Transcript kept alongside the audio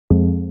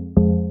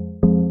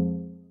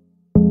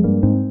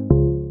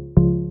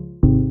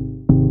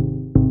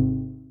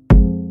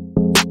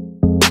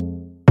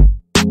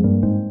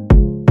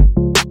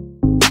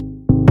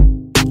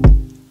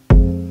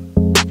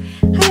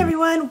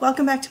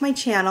welcome back to my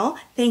channel.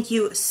 Thank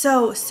you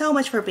so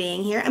much for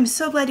being here. I'm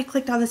so glad you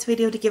clicked on this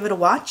video to give it a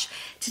watch.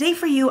 Today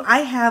for you,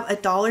 I have a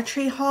Dollar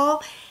Tree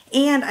haul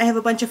and I have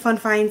a bunch of fun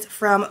finds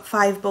from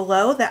Five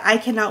Below that I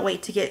cannot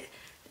wait to get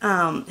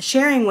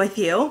sharing with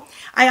you.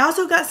 I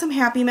also got some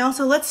Happy Mail,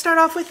 so let's start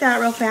off with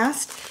that real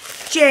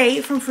fast. Jay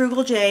from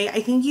Frugal Jay,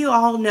 I think you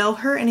all know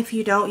her, and if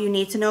you don't, you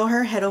need to know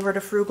her. Head over to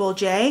Frugal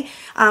Jay.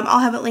 I'll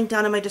have it linked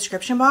down in my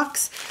description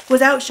box.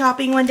 Was out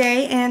shopping one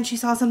day and she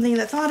saw something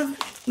that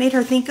made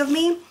her think of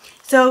me.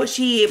 So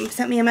she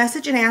sent me a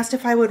message and asked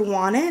if I would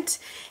want it.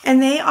 And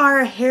they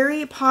are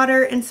Harry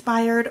Potter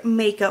inspired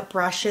makeup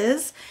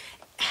brushes.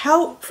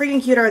 How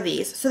freaking cute are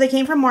these? So they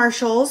came from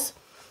Marshall's,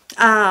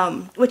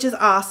 which is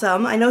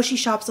awesome. I know she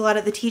shops a lot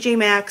at the TJ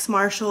Maxx,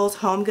 Marshall's,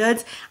 Home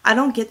Goods. I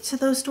don't get to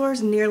those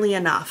stores nearly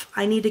enough.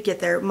 I need to get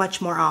there much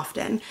more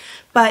often.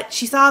 But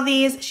she saw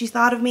these, she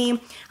thought of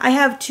me. I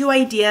have two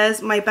ideas.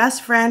 My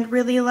best friend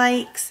really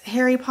likes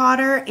Harry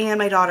Potter and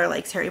my daughter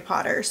likes Harry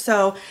Potter.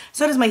 So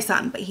does my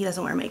son, but he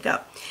doesn't wear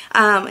makeup.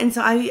 And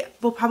so I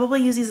will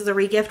probably use these as a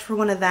regift for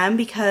one of them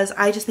because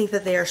I just think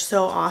that they are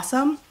so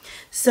awesome.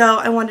 So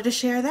I wanted to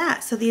share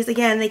that. So these,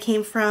 again, they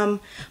came from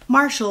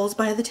Marshall's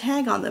by the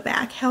tag on the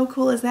back. How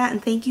cool is that?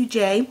 And thank you,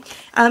 Jay.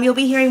 You'll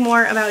be hearing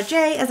more about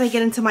Jay as I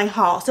get into my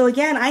haul. So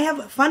again, I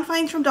have fun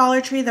finds from Dollar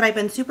Tree that I've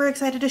been super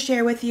excited to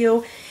share with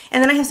you.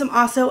 And then I have some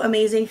also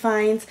amazing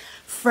finds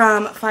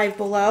from Five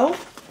Below.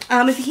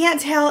 If you can't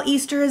tell,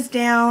 Easter is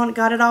down.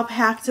 Got it all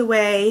packed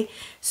away.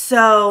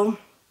 So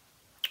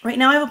right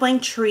now I have a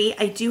blank tree.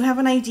 I do have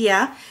an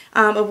idea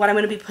of what I'm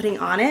going to be putting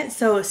on it,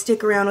 so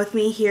stick around with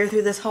me here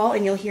through this haul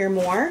and you'll hear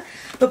more.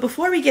 But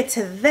before we get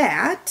to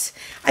that,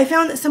 I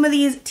found some of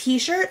these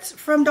t-shirts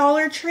from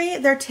Dollar Tree.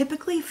 They're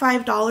typically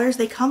 $5.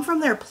 They come from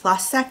their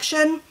plus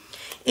section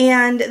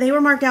and they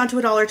were marked down to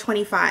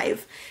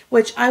 $1.25,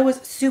 which I was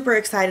super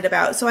excited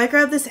about. So I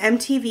grabbed this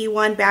MTV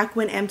one back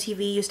when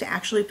MTV used to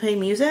actually play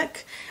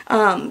music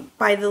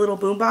by the little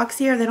boombox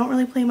here. They don't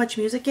really play much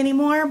music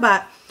anymore,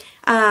 but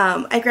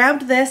I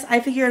grabbed this.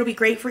 I figure it'll be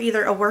great for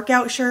either a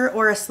workout shirt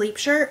or a sleep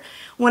shirt.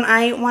 When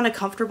I want a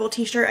comfortable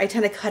t-shirt, I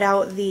tend to cut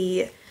out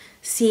the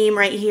seam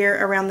right here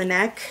around the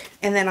neck,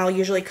 and then I'll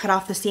usually cut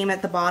off the seam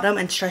at the bottom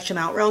and stretch them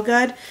out real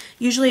good.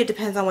 Usually it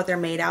depends on what they're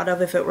made out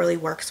of, if it really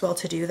works well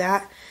to do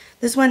that.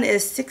 This one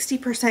is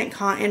 60%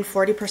 cotton,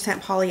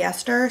 40%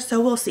 polyester,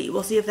 so we'll see.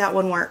 We'll see if that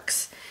one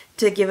works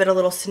to give it a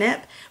little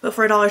snip, but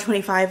for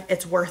 $1.25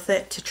 it's worth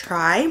it to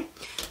try.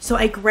 So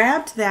I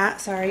grabbed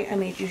that. Sorry, I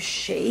made you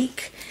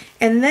shake.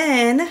 And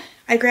then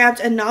I grabbed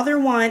another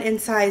one in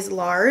size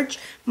large.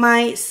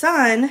 My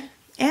son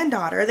and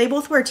daughter, they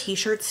both wear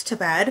t-shirts to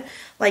bed,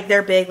 like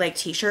they're big like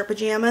t-shirt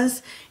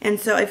pajamas, and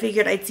so I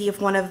figured I'd see if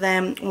one of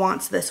them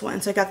wants this one.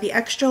 So I got the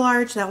extra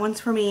large, that one's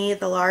for me,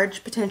 the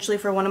large potentially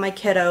for one of my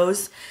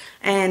kiddos,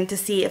 and to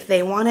see if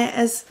they want it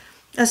as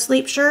a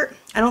sleep shirt.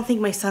 I don't think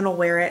my son will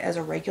wear it as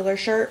a regular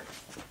shirt,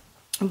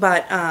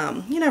 but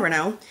you never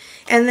know.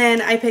 And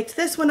then I picked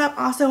this one up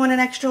also in an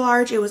extra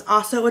large. It was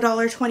also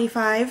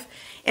 $1.25,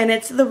 and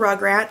it's the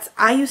Rugrats.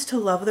 I used to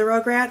love the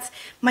Rugrats.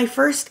 My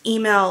first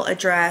email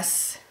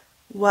address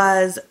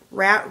was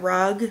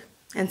ratrug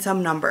and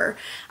some number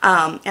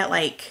at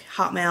like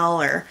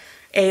Hotmail or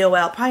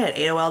AOL, probably at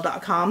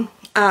AOL.com,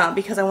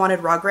 because I wanted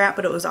Rugrat,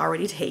 but it was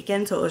already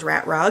taken, so it was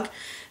Ratrug.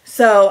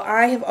 So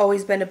I have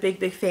always been a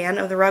big fan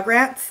of the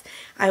Rugrats.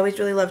 I always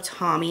really loved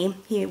Tommy.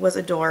 He was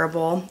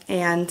adorable.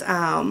 And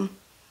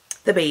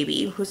the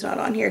baby, who's not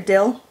on here,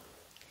 Dill.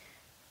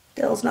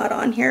 Dill's not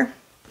on here.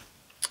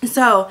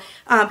 So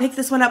pick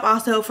this one up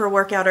also for a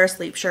workout or a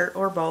sleep shirt,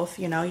 or both,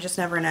 you know, you just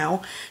never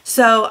know.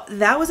 So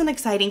that was an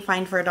exciting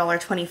find for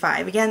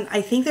 $1.25. Again,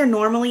 I think they're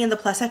normally in the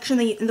plus section.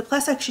 The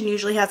plus section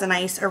usually has a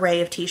nice array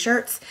of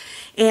t-shirts,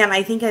 and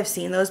I think I've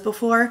seen those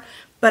before,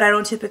 but I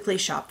don't typically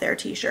shop their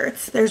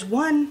t-shirts. There's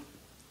one,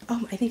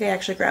 oh, I think I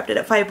actually grabbed it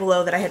at Five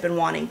Below that I had been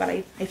wanting, but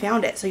I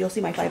found it, so you'll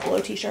see my Five Below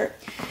t-shirt.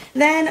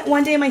 Then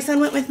one day my son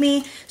went with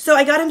me, so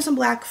I got him some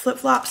black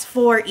flip-flops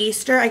for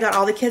Easter. I got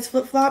all the kids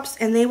flip-flops,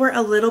 and they were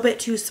a little bit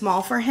too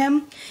small for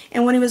him.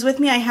 And when he was with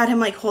me, I had him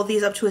like hold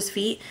these up to his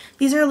feet.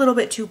 These are a little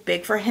bit too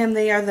big for him.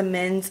 They are the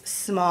men's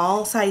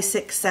small, size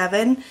 6,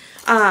 7.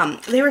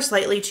 They were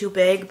slightly too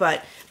big,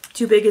 but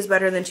too big is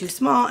better than too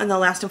small, and they'll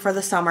last him for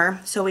the summer.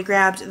 So we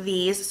grabbed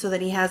these so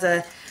that he has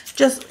a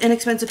just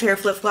inexpensive pair of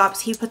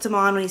flip-flops. He puts them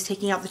on when he's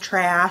taking out the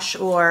trash,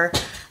 or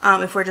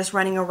if we're just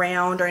running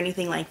around or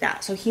anything like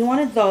that. So he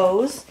wanted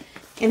those,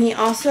 and he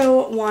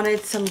also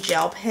wanted some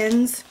gel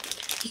pens.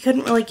 He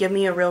couldn't really give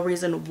me a real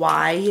reason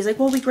why. He's like,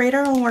 well, we grade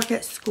our own work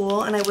at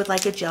school, and I would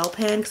like a gel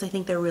pen because I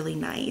think they're really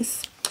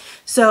nice.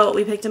 So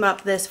we picked him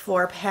up this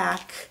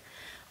 4-pack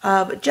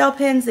of gel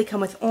pens. They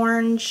come with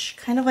orange,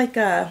 kind of like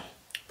a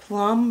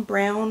plum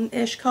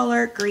brownish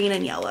color, green,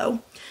 and yellow.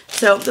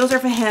 So those are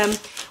for him.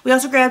 We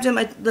also grabbed him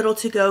a little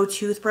to-go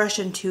toothbrush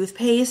and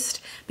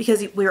toothpaste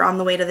because we were on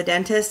the way to the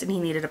dentist and he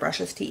needed to brush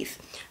his teeth.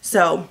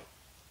 So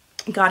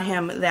got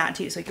him that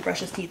too, so he could brush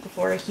his teeth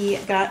before he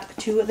got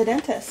to the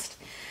dentist.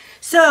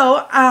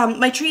 So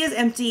my tree is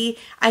empty.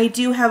 I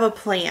do have a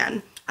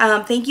plan.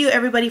 Thank you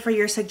everybody for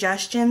your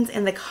suggestions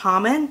in the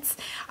comments.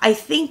 I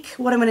think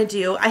what I'm going to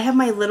do, I have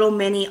my little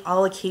mini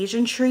all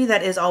occasion tree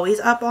that is always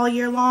up all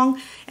year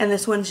long, and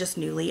this one's just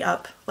newly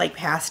up like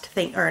past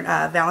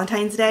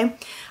Valentine's Day.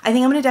 I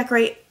think I'm going to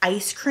decorate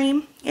ice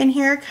cream in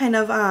here, kind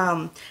of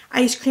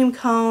ice cream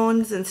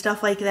cones and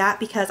stuff like that,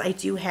 because I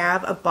do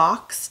have a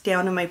box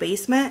down in my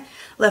basement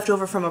left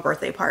over from a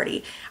birthday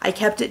party. I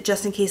kept it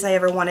just in case I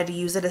ever wanted to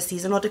use it as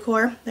seasonal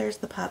decor. There's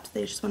the pups,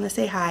 they just want to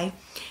say hi.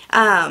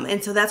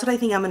 And so that's what I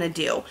think I'm going to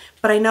do.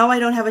 But I know I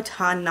don't have a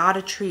ton, not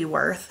a tree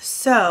worth,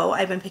 so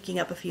I've been picking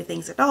up a few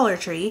things at Dollar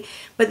Tree.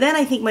 But then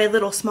I think my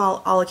little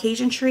small all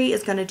occasion tree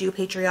is going to do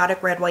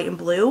patriotic red, white, and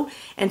blue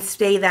and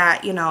stay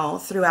that, you know,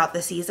 throughout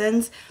the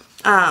seasons.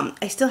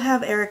 I still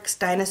have Eric's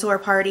dinosaur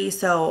party,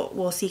 so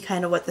we'll see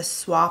kind of what the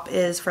swap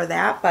is for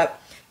that,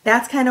 but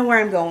that's kind of where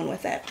I'm going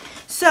with it.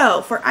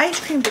 So for ice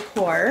cream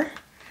decor,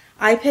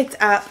 I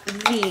picked up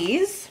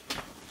these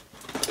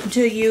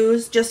to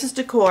use just as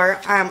decor.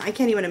 I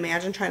can't even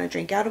imagine trying to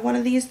drink out of one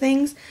of these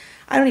things.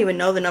 I don't even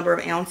know the number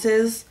of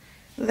ounces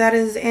that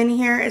is in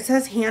here. It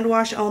says hand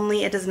wash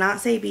only. It does not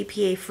say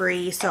BPA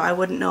free, so I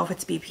wouldn't know if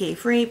it's BPA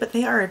free, but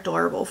they are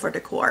adorable for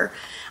decor.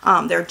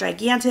 They're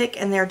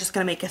gigantic and they're just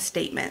going to make a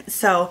statement.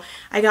 So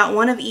I got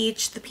one of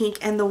each, the pink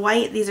and the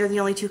white. These are the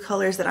only two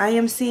colors that I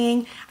am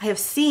seeing. I have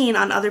seen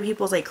on other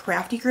people's like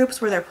crafty groups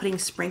where they're putting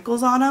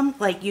sprinkles on them,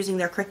 like using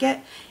their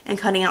Cricut and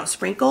cutting out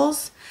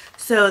sprinkles.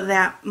 So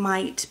that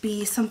might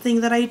be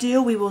something that I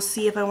do. We will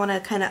see if I want to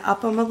kind of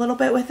up them a little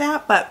bit with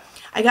that, but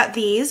I got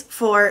these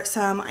for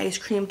some ice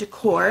cream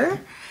decor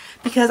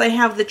because I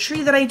have the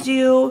tree that I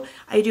do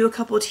a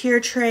couple tier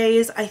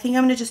trays. I think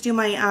I'm going to just do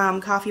my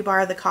coffee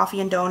bar, the coffee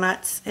and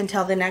donuts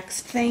until the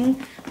next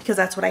thing because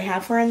that's what I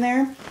have for in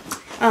there.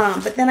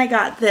 But then I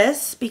got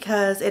this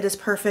because it is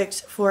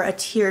perfect for a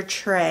tier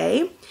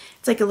tray.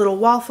 It's like a little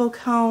waffle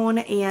cone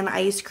and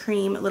ice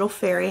cream little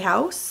fairy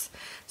house.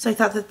 So I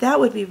thought that that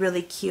would be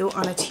really cute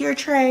on a tier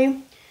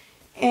tray.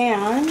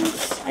 And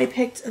I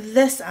picked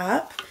this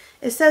up.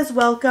 It says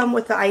welcome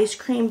with the ice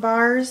cream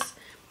bars.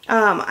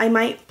 I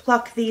might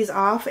pluck these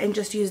off and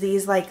just use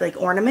these like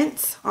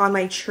ornaments on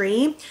my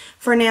tree.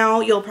 For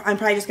now, I'm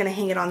probably just going to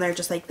hang it on there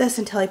just like this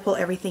until I pull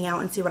everything out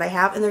and see what I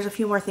have. And there's a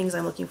few more things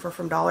I'm looking for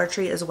from Dollar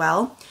Tree as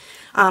well.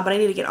 But I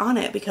need to get on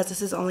it because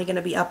this is only going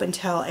to be up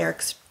until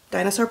Eric's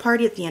dinosaur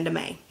party at the end of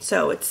May.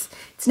 So it's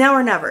now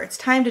or never. It's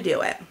time to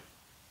do it.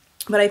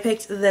 But I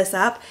picked this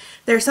up.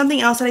 There's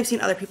something else that I've seen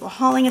other people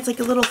hauling. It's like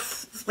a little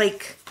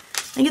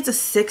I think it's a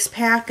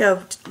 6-pack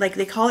of, like,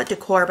 they call it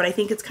decor, but I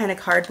think it's kind of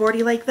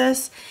cardboardy like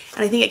this.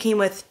 And I think it came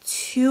with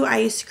 2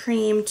 ice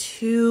cream,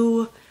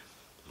 2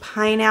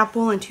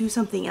 pineapple, and 2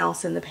 something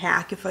else in the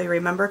pack, if I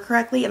remember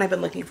correctly. And I've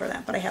been looking for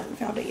that, but I haven't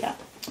found it yet.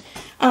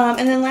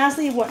 And then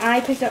lastly, what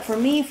I picked up for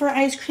me for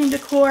ice cream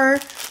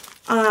decor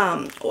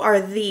are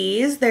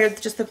these. They're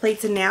just the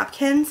plates and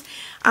napkins.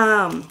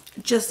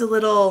 Just a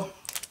little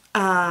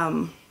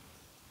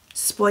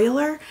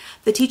spoiler,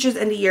 the teacher's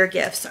end of year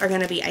gifts are going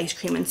to be ice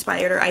cream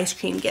inspired or ice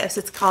cream gifts.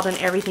 It's called an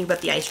everything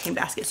but the ice cream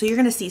basket. So you're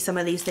going to see some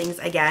of these things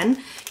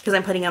again because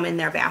I'm putting them in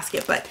their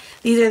basket. But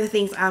these are the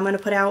things I'm going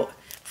to put out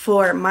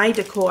for my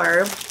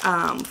decor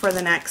for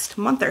the next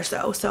month or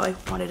so. So I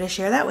wanted to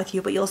share that with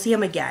you, but you'll see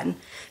them again.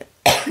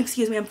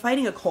 Excuse me, I'm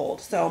fighting a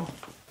cold.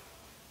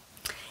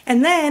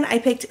 And then I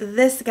picked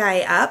this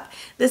guy up.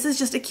 This is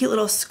just a cute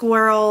little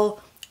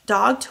squirrel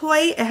dog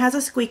toy. It has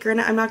a squeaker in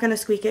it. I'm not going to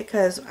squeak it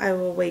because I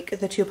will wake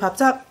the 2 pups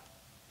up.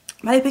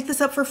 But I picked this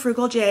up for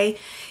Frugal J.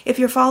 If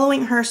you're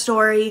following her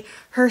story,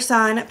 her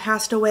son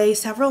passed away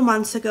several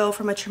months ago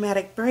from a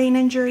traumatic brain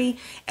injury.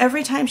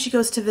 Every time she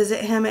goes to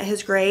visit him at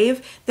his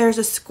grave, there's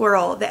a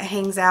squirrel that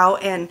hangs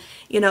out, and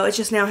you know, it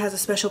just now has a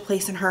special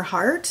place in her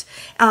heart.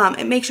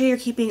 And make sure you're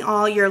keeping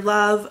all your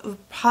love,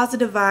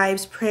 positive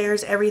vibes,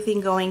 prayers,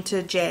 everything going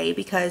to Jay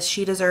because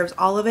she deserves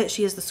all of it.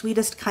 She is the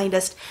sweetest,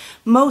 kindest,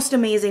 most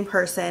amazing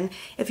person.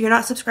 If you're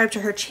not subscribed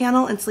to her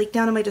channel, and link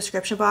down in my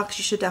description box,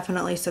 you should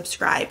definitely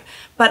subscribe.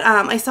 But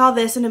I saw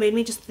this and it made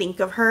me just think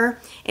of her,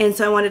 and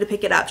so I wanted to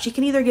pick it up. She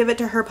can either give it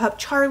to her pup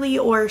Charlie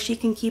or she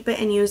can keep it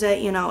and use it,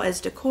 you know,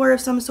 as decor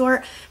of some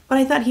sort, but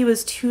I thought he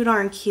was too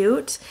darn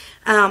cute,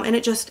 and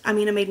it just, I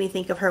mean, it made me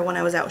think of her when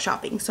I was out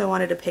shopping, so I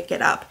wanted to pick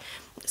it up.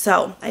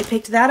 So I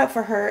picked that up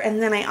for her,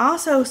 and then I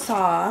also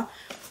saw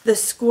the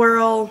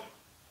squirrel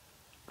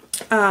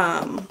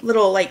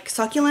little like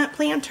succulent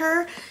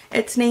planter.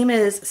 Its name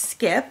is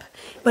Skip,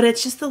 but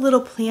it's just the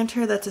little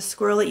planter that's a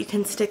squirrel that you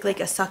can stick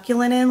like a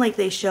succulent in, like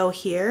they show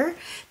here.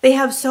 They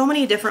have so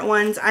many different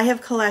ones. I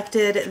have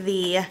collected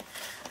the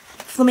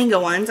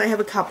flamingo ones. I have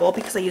a couple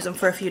because I use them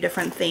for a few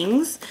different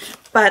things.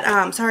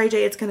 But sorry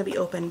Jay, it's going to be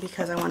open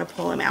because I want to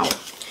pull him out.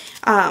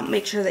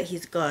 Make sure that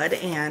he's good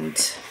and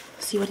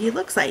see what he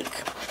looks like.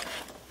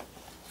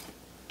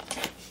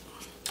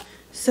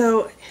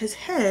 So his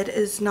head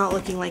is not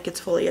looking like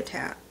it's fully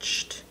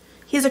attached.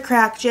 He's a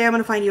crack. Jay, I'm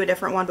going to find you a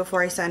different one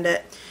before I send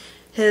it.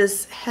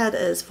 His head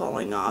is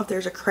falling off.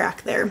 There's a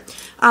crack there.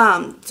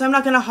 So I'm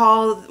not going to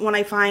haul when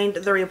I find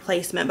the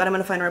replacement, but I'm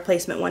going to find a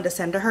replacement one to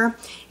send to her.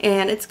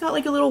 And it's got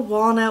like a little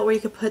walnut where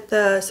you could put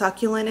the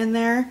succulent in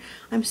there.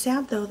 I'm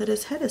sad though that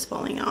his head is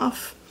falling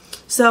off.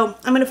 So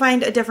I'm going to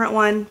find a different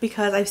one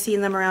because I've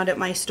seen them around at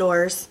my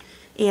stores,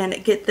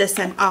 and get this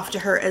sent off to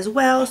her as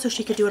well so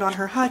she could do it on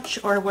her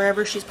hutch or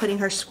wherever she's putting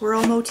her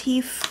squirrel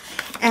motif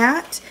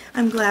at.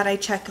 I'm glad I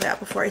checked that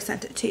before I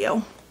sent it to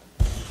you.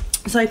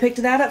 So I picked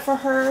that up for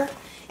her.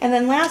 And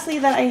then lastly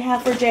that I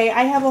have for Jay,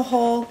 I have a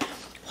whole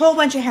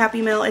bunch of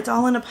Happy Meal. It's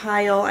all in a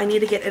pile. I need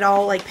to get it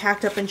all like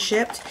packed up and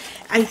shipped.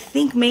 I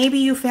think maybe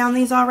you found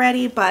these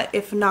already, but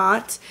if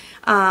not,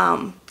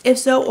 if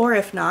so or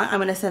if not, I'm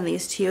going to send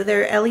these to you.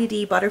 They're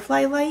LED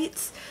butterfly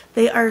lights.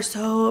 They are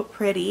so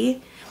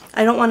pretty.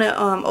 I don't want to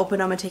open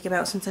them and take them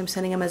out since I'm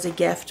sending them as a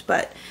gift,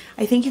 but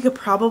I think you could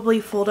probably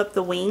fold up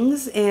the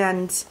wings,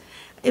 and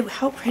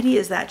how pretty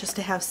is that just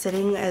to have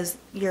sitting as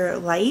your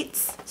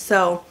lights?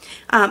 So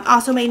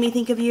also made me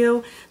think of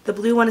you, the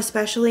blue one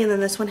especially, and then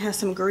this one has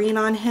some green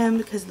on him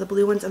because the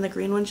blue ones and the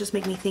green ones just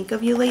make me think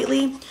of you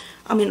lately.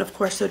 I mean, of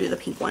course, so do the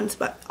pink ones,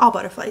 but all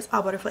butterflies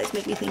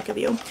make me think of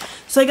you.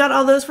 So I got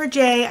all those for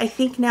Jay. I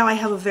think now I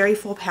have a very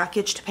full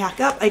package to pack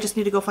up. I just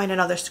need to go find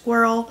another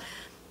squirrel.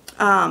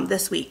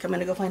 This week I'm going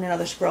to go find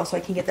another squirrel so I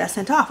can get that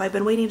sent off. I've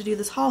been waiting to do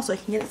this haul so I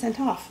can get it sent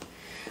off.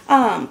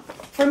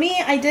 For me,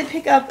 I did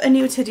pick up a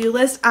new to-do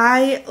list.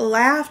 I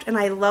laughed and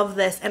I love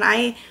this, and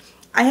I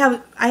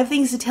have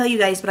things to tell you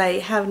guys, but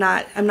I'm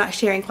not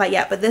sharing quite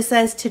yet. But this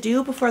says to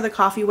do before the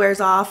coffee wears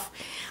off.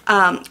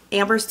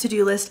 Amber's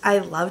to-do list. I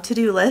love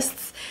to-do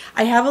lists.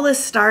 I have a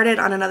list started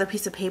on another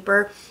piece of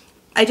paper.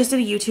 I just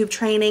did a YouTube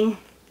training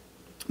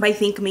by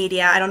Think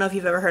Media. I don't know if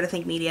you've ever heard of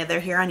Think Media.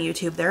 They're here on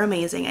YouTube. They're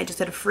amazing. I just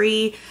did a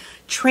free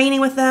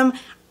training with them.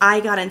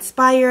 I got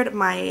inspired.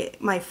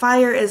 My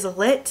fire is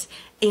lit,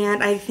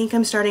 and I think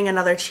I'm starting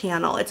another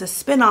channel. It's a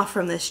spin-off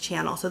from this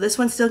channel. So this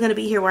one's still going to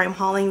be here where I'm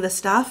hauling the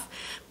stuff,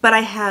 but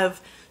I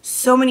have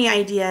so many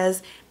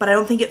ideas, but I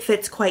don't think it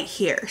fits quite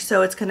here.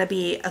 So it's going to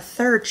be a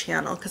third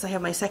channel because I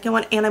have my second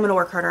one, and I'm going to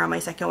work harder on my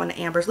second one.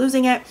 Amber's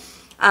losing it.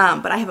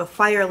 But I have a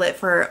fire lit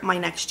for my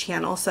next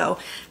channel, so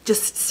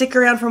just stick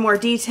around for more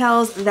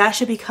details. That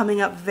should be coming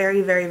up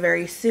very, very,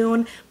 very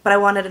soon, but I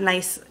wanted a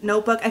nice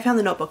notebook. I found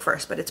the notebook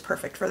first, but it's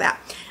perfect for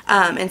that.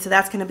 And so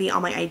that's going to be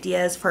all my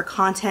ideas for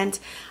content.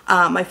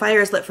 My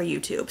fire is lit for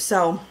YouTube,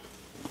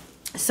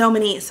 so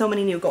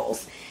many new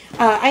goals.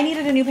 I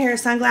needed a new pair of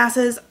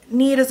sunglasses.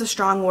 Need is a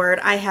strong word.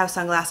 I have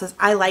sunglasses.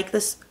 I like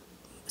this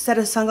set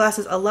of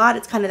sunglasses a lot.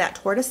 It's kind of that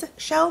tortoise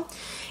shell.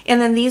 And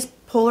then these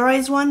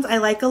polarized ones I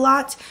like a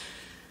lot.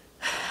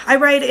 I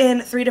ride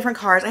in 3 different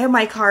cars. I have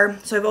my car,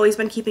 so I've always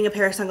been keeping a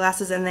pair of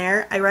sunglasses in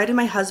there. I ride in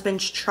my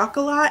husband's truck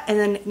a lot, and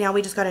then now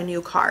we just got a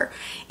new car.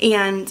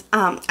 And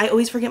I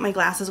always forget my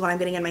glasses when I'm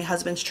getting in my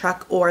husband's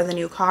truck or the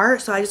new car,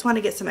 so I just want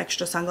to get some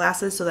extra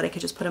sunglasses so that I could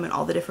just put them in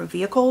all the different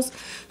vehicles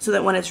so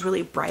that when it's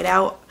really bright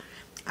out,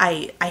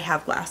 I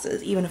have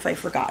glasses, even if I've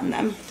forgotten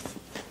them.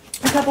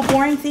 A couple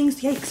boring things,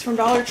 yikes, from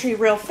Dollar Tree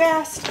real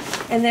fast,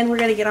 and then we're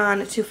going to get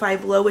on to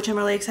Five Below, which I'm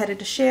really excited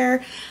to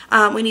share.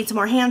 We need some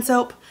more hand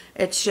soap.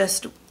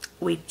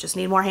 We just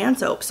need more hand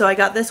soap. So I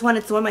got this one.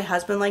 It's the one my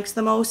husband likes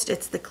the most.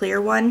 It's the clear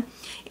one.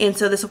 And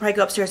so this will probably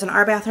go upstairs in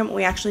our bathroom.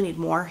 We actually need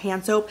more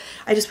hand soap.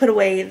 I just put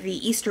away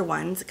the Easter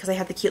ones because I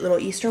have the cute little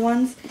Easter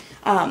ones.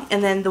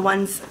 And then the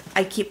ones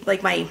I keep,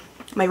 like my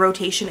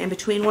rotation in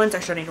between ones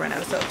are starting to run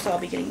out of soap. So I'll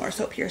be getting more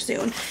soap here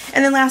soon.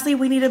 And then lastly,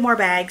 we needed more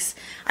bags.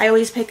 I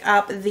always pick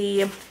up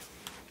the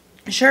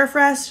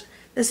SureFresh.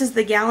 This is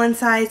the gallon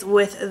size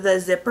with the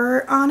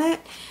zipper on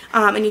it.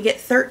 And you get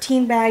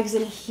 13 bags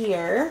in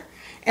here.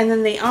 And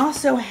then they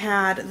also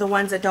had the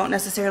ones that don't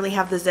necessarily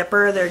have the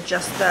zipper. They're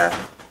just the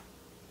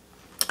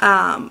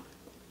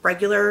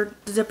regular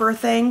zipper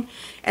thing.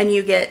 And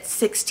you get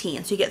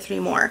 16, so you get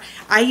 3 more.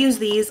 I use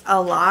these a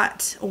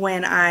lot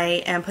when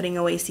I am putting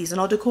away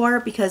seasonal decor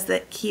because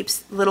that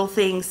keeps little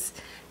things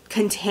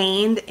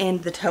contained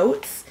in the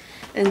totes.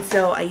 And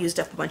so I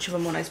used up a bunch of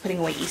them when I was putting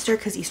away Easter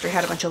because Easter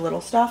had a bunch of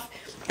little stuff.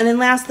 And then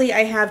lastly,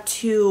 I have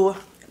 2,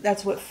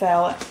 that's what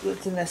fell,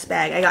 it's in this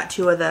bag. I got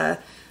 2 of the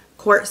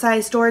quart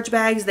size storage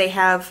bags. They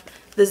have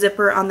the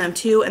zipper on them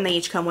too, and they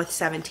each come with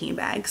 17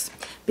 bags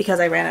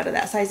because I ran out of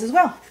that size as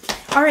well.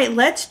 All right,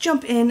 let's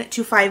jump in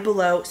to Five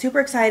Below.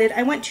 Super excited.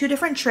 I went 2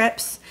 different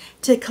trips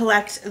to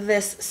collect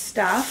this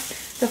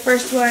stuff. The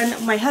first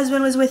one, my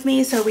husband was with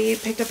me, so we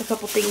picked up a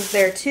couple things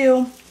there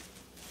too.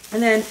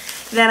 And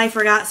then I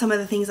forgot some of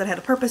the things that I had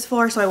a purpose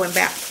for, so I went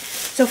back.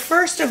 So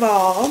first of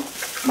all,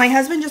 my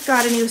husband just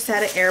got a new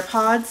set of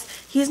AirPods.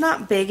 He's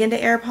not big into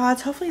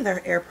AirPods. Hopefully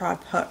they're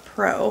AirPod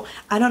Pro.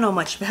 I don't know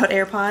much about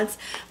AirPods,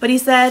 but he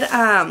said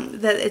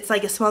that it's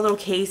like a small little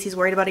case. He's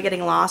worried about it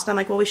getting lost. I'm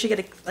like, well, we should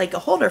get a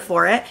holder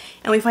for it.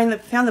 And we found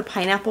the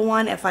pineapple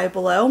one at Five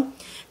Below.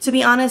 To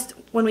be honest,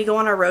 when we go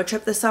on our road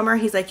trip this summer,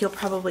 he's like, you'll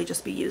probably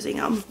just be using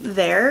them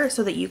there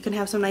so that you can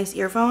have some nice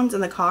earphones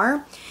in the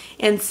car.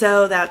 And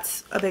so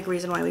that's a big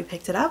reason why we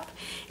picked it up.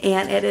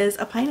 And it is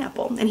a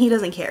pineapple. And he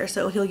doesn't care,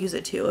 so he'll use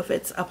it too if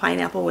it's a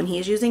pineapple when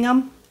he's using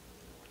them.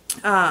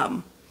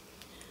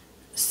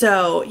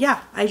 So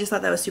yeah, I just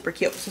thought that was super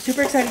cute. So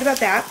super excited about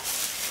that.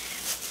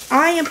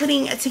 I am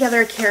putting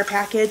together a care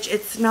package.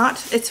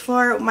 It's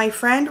for my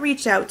friend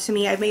reached out to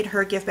me. I've made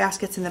her gift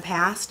baskets in the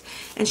past,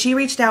 and she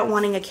reached out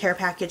wanting a care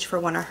package for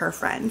one of her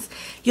friends.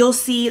 You'll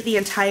see the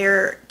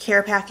entire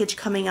care package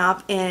coming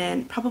up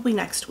in probably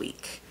next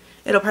week.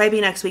 It'll probably be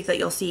next week that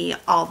you'll see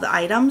all the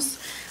items.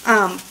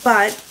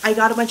 But I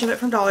got a bunch of it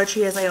from Dollar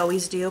Tree, as I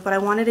always do, but I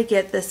wanted to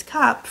get this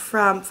cup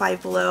from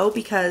Five Below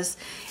because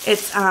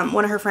it's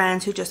one of her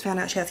friends who just found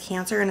out she has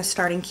cancer and is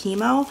starting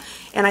chemo,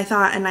 and I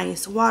thought a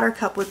nice water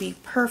cup would be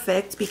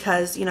perfect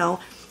because, you know,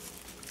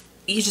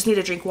 you just need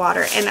to drink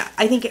water. And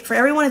I think for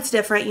everyone it's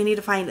different. You need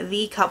to find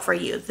the cup for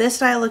you. This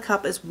style of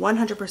cup is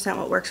 100%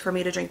 what works for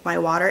me to drink my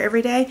water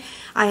every day.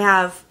 I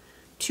have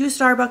 2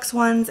 Starbucks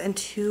ones and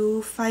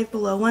 2 Five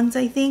Below ones,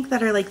 I think,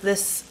 that are like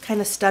this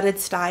kind of studded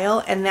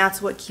style, and that's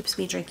what keeps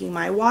me drinking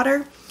my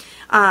water.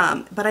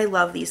 But I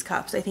love these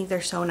cups. I think they're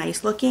so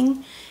nice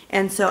looking,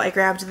 and so I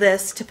grabbed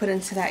this to put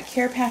into that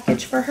care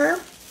package for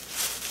her.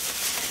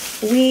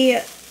 We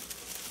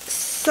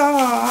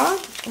saw,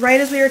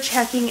 right as we were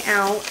checking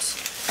out,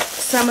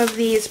 some of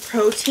these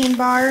protein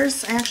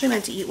bars. I actually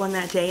meant to eat one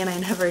that day and I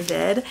never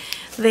did.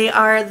 They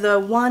are the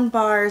One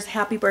Bar's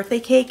Happy Birthday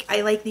Cake.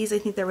 I like these. I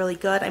think they're really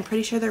good. I'm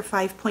pretty sure they're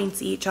 5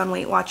 points each on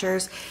Weight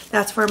Watchers.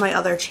 That's for my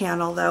other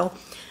channel though.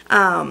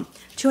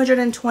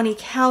 220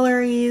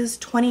 calories,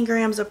 20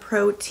 grams of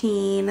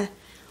protein,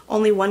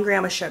 only 1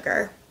 gram of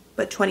sugar,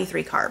 but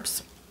 23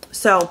 carbs.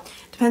 So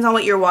depends on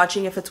what you're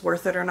watching if it's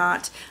worth it or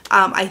not.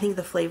 I think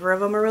the flavor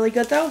of them are really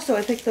good though, so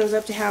I picked those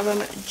up to have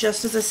them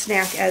just as a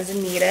snack as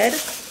needed.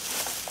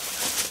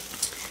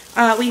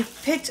 We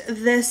picked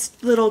this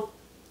little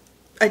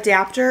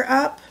adapter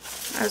up.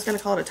 I was going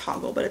to call it a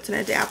toggle, but it's an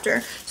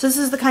adapter. So this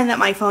is the kind that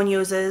my phone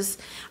uses.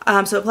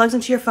 So it plugs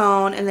into your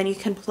phone, and then you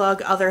can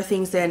plug other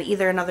things in,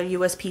 either another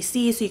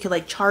USB-C, so you could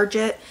like charge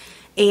it,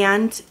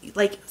 and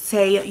like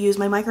say use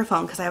my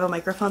microphone, because I have a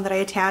microphone that I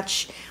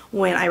attach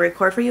when I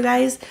record for you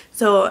guys.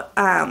 So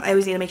I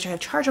always need to make sure I have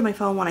charge on my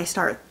phone when I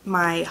start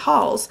my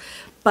hauls.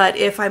 But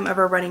if I'm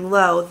ever running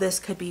low, this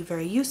could be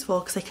very useful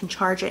because I can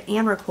charge it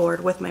and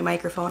record with my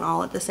microphone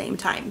all at the same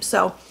time.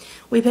 So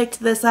we picked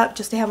this up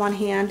just to have on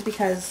hand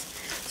because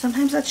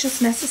sometimes that's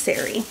just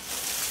necessary.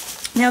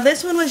 Now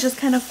this one was just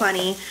kind of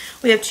funny.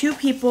 We have 2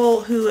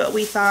 people who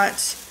we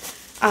thought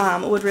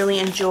would really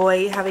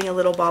enjoy having a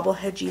little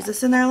bobblehead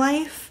Jesus in their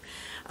life.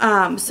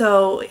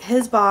 So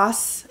his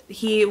boss,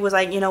 he was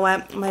like, you know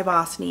what, my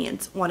boss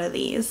needs one of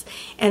these.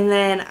 And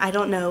then I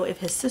don't know if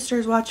his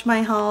sisters watch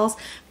my hauls,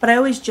 but I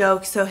always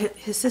joke, so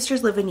his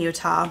sisters live in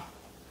Utah,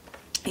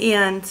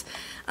 and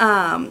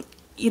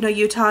you know,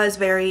 Utah is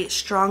very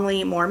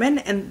strongly Mormon,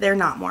 and they're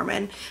not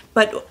Mormon,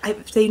 but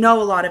they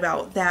know a lot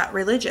about that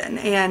religion,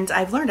 and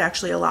I've learned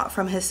actually a lot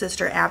from his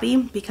sister Abby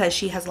because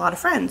she has a lot of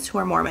friends who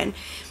are Mormon.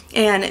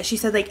 And she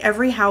said like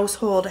every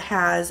household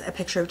has a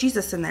picture of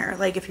Jesus in there.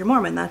 Like if you're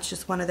Mormon, that's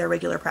just one of their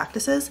regular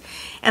practices.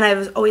 And I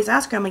was always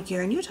asking her, I'm like,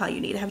 you're in Utah, you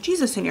need to have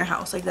Jesus in your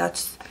house. Like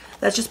that's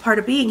just part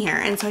of being here.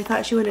 And so I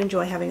thought she would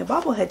enjoy having a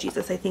bobblehead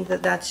Jesus. I think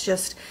that that's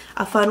just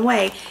a fun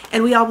way.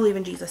 And we all believe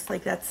in Jesus.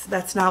 Like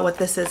that's not what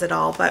this is at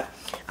all. But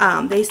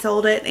they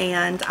sold it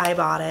and I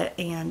bought it.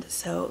 And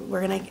so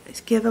we're going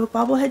to give a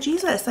bobblehead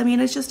Jesus. I mean,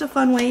 it's just a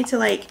fun way to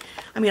like,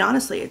 I mean,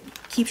 honestly, it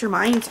keeps your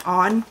mind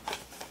on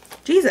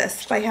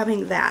Jesus by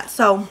having that.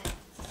 So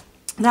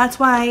that's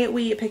why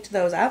we picked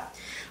those up.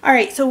 All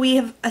right, so we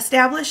have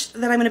established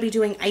that I'm going to be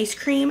doing ice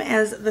cream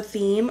as the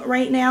theme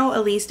right now,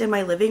 at least in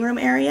my living room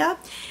area.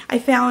 I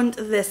found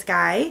this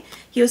guy.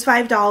 He was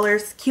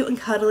 $5, cute and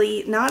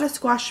cuddly, not a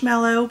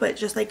squashmallow, but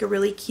just like a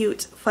really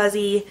cute,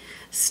 fuzzy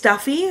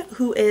stuffy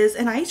who is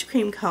an ice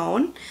cream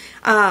cone.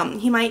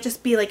 He might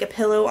just be like a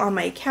pillow on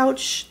my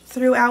couch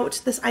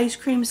throughout this ice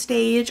cream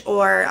stage,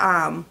 or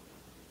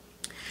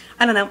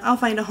I don't know, I'll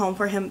find a home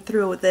for him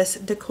through this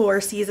decor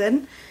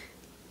season.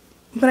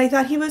 But I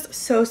thought he was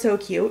so, so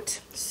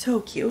cute. So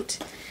cute.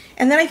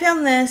 And then I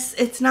found this.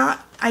 It's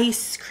not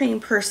ice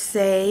cream per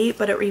se,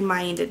 but it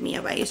reminded me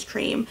of ice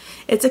cream.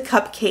 It's a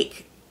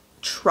cupcake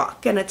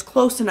truck, and it's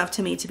close enough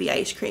to me to be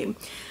ice cream.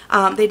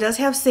 They does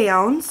have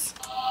sounds.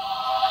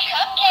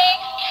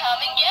 Cupcakes, come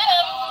and get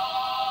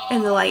them.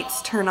 And the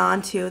lights turn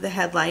on to the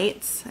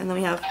headlights. And then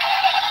we have...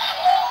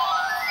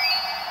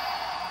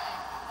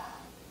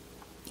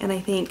 And I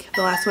think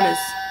the last one is...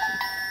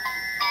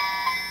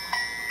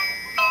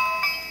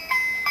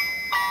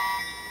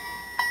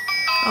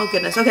 Oh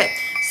goodness, okay.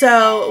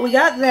 So we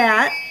got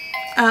that.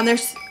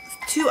 There's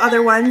 2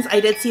 other ones. I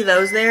did see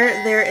those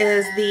there. There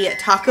is the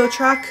taco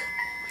truck.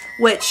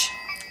 which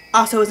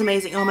also is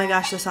amazing. Oh my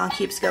gosh, the song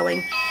keeps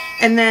going.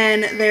 And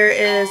then there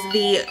is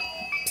the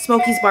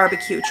Smokey's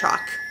barbecue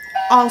truck.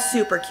 All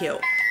super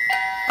cute.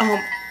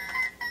 I'm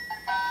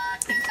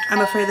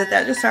afraid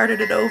that just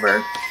started it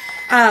over.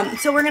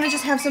 So we're going to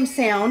just have some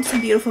sound,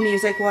 some beautiful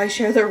music while I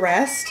share the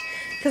rest,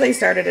 because I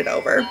started it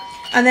over.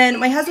 And then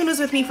my husband was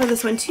with me for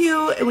this one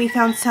too, and we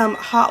found some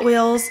Hot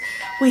Wheels.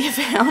 We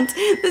found,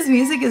 this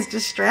music is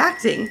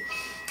distracting.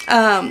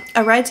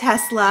 A red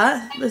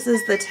Tesla. This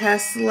is the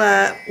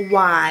Tesla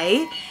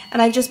Y,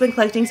 and I've just been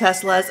collecting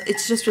Teslas.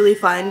 It's just really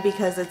fun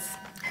because it's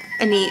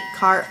a neat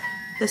car.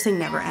 This thing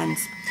never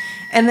ends.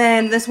 And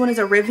then this one is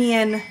a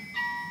Rivian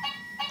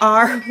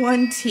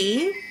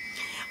R1T.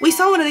 We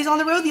saw one of these on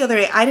the road the other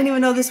day. I didn't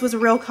even know this was a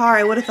real car.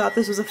 I would have thought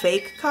this was a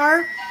fake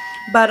car.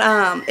 But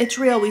it's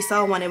real. We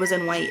saw one. It was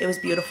in white. It was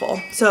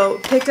beautiful. So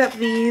picked up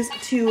these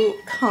two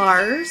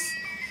cars.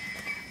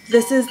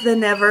 This is the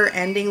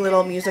never-ending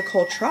little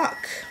musical truck.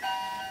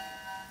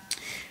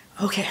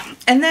 Okay.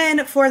 And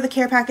then for the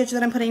care package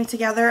that I'm putting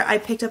together, I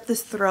picked up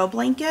this throw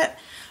blanket.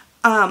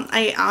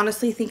 I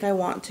honestly think I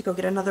want to go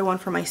get another one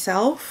for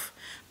myself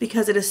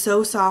because it is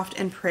so soft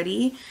and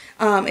pretty.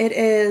 It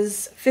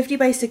is 50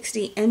 by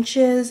 60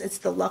 inches. It's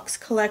the Luxe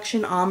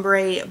Collection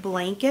Ombre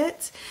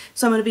blanket.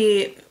 So I'm going to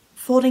be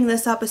folding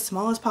this up as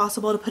small as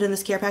possible to put in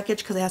this care package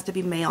because it has to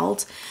be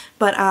mailed.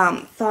 But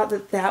thought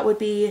that that would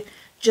be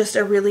just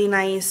a really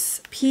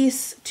nice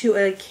piece to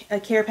a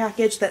care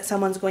package that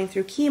someone's going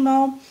through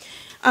chemo.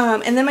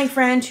 And then my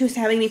friend who's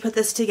having me put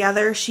this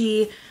together,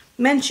 she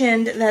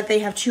mentioned that they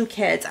have 2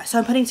 kids. So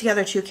I'm putting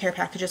together 2 care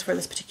packages for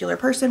this particular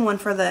person. One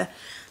for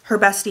her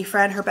bestie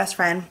friend, her best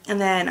friend, and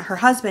then her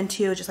husband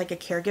too, just like a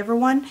caregiver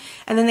one.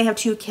 And then they have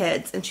 2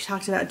 kids, and she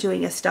talks about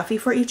doing a stuffy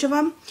for each of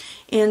them.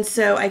 And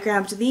so I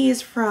grabbed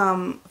these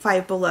from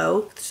Five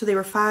Below. So they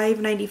were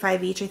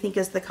 $5.95 each, I think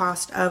is the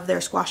cost of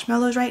their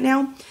Squashmallows right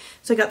now.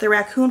 So I got the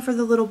raccoon for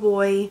the little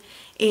boy,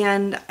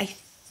 and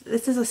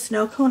this is a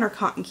snow cone or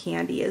cotton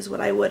candy is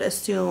what I would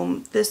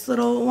assume this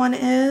little one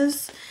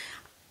is.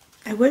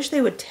 I wish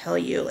they would tell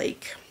you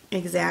like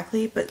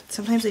exactly, but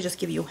sometimes they just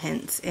give you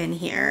hints in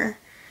here.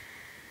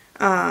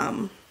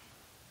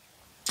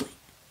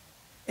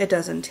 It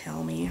doesn't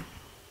tell me.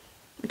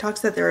 It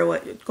talks that they're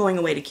going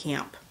away to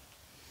camp.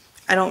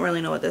 I don't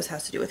really know what this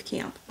has to do with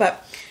camp,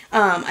 but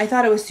I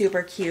thought it was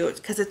super cute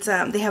because it's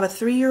they have a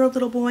 3-year-old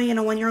little boy and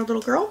a 1-year-old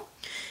little girl,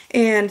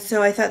 and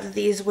so I thought that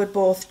these would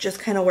both just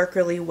kind of work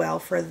really well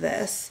for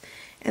this.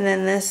 And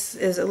then this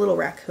is a little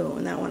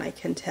raccoon. That one I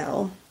can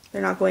tell.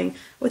 They're not going, I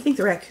would think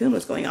the raccoon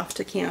was going off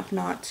to camp,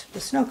 not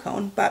the snow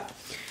cone, but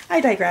I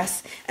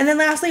digress. And then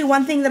lastly,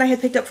 one thing that I had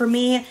picked up for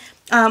me,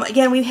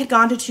 again, we had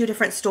gone to 2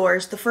 different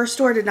stores. The first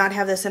store did not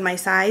have this in my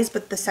size,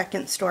 but the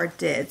second store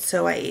did.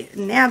 So I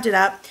nabbed it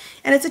up,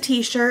 and it's a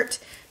t-shirt.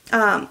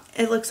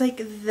 It looks like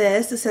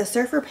this. It says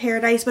Surfer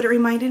Paradise, but it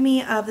reminded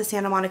me of the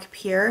Santa Monica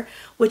Pier,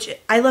 which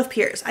I love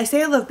piers. I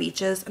say I love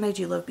beaches, and I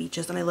do love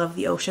beaches, and I love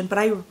the ocean, but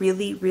I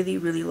really, really,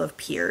 really love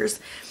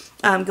piers.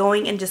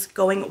 Walking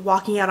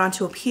out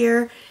onto a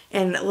pier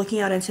and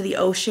looking out into the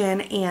ocean,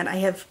 and I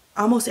have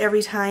almost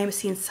every time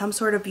seen some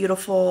sort of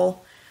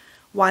beautiful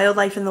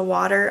wildlife in the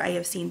water. I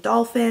have seen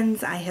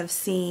dolphins. I have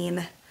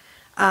seen,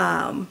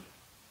 oh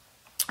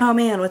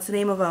man, what's the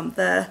name of them?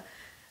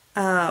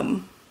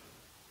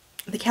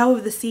 The cow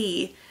of the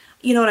sea.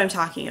 You know what I'm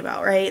talking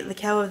about, right? The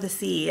cow of the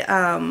sea.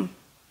 I've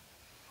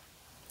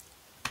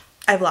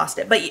lost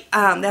it, but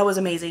that was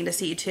amazing to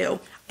see too.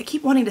 I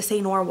keep wanting to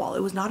say narwhal.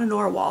 It was not a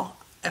narwhal.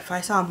 If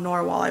I saw a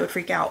narwhal, I would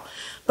freak out.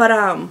 But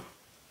I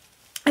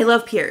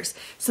love piers.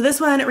 So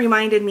this one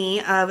reminded me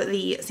of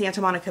the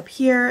Santa Monica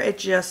Pier.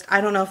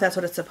 I don't know if that's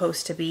what it's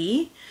supposed to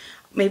be.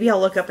 Maybe I'll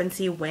look up and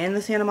see when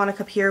the Santa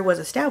Monica Pier was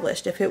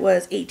established. If it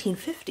was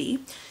 1850,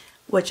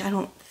 which I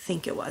don't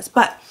think it was.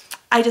 But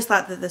I just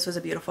thought that this was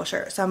a beautiful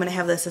shirt. So I'm going to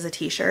have this as a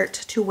t-shirt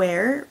to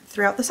wear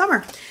throughout the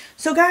summer.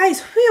 So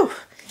guys, whew,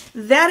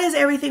 that is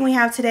everything we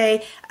have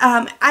today.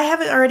 I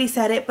haven't already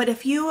said it, but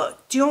if you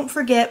don't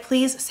forget,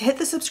 please hit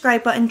the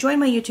subscribe button, join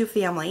my YouTube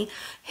family,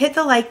 hit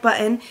the like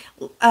button,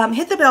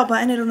 hit the bell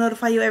button. It'll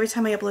notify you every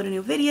time I upload a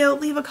new video.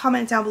 Leave a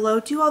comment down below.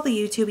 Do all the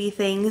YouTube-y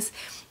things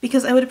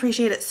because I would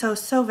appreciate it so,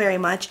 so very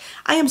much.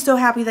 I am so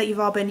happy that you've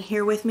all been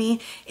here with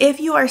me. If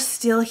you are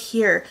still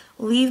here,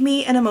 leave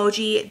me an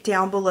emoji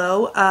down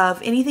below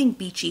of anything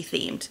beachy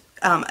themed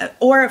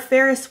or a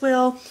Ferris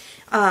wheel.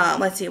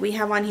 Let's see, we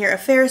have on here a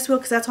Ferris wheel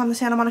because that's on the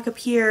Santa Monica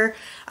Pier,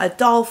 a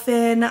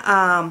dolphin.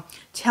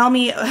 Tell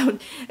me,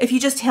 if you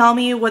just tell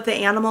me what the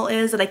animal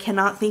is that I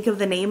cannot think of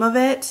the name of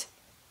it,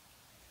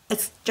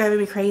 it's driving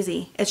me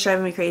crazy. It's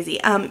driving me crazy.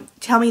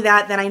 Tell me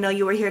that, then I know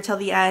you were here till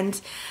the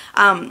end.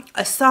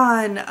 A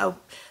sun,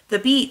 the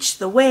beach,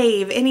 the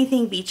wave,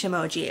 anything beach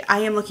emoji. I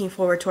am looking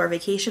forward to our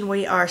vacation.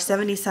 We are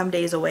 70 some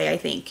days away, I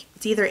think.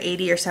 It's either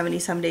 80 or 70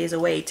 some days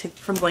away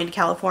from going to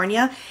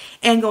California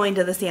and going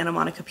to the Santa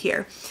Monica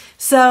Pier.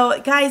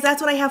 So guys,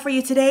 that's what I have for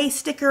you today.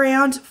 Stick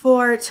around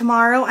for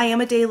tomorrow. I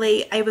am a day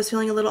late. I was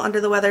feeling a little under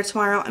the weather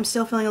tomorrow. I'm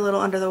still feeling a little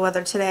under the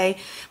weather today.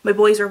 My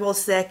boys are both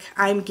sick.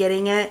 I'm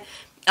getting it.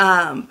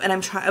 and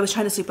I was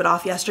trying to soup it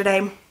off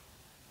yesterday.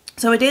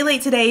 So I'm a day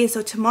late today,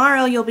 so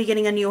tomorrow you'll be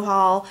getting a new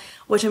haul,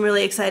 which I'm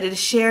really excited to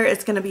share.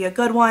 It's going to be a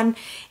good one,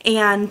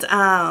 and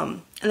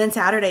then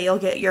Saturday you'll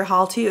get your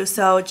haul too.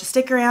 So just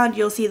stick around,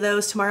 you'll see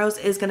those. Tomorrow's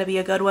is going to be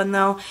a good one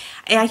though,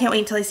 and I can't wait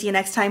until I see you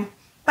next time.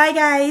 Bye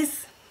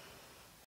guys!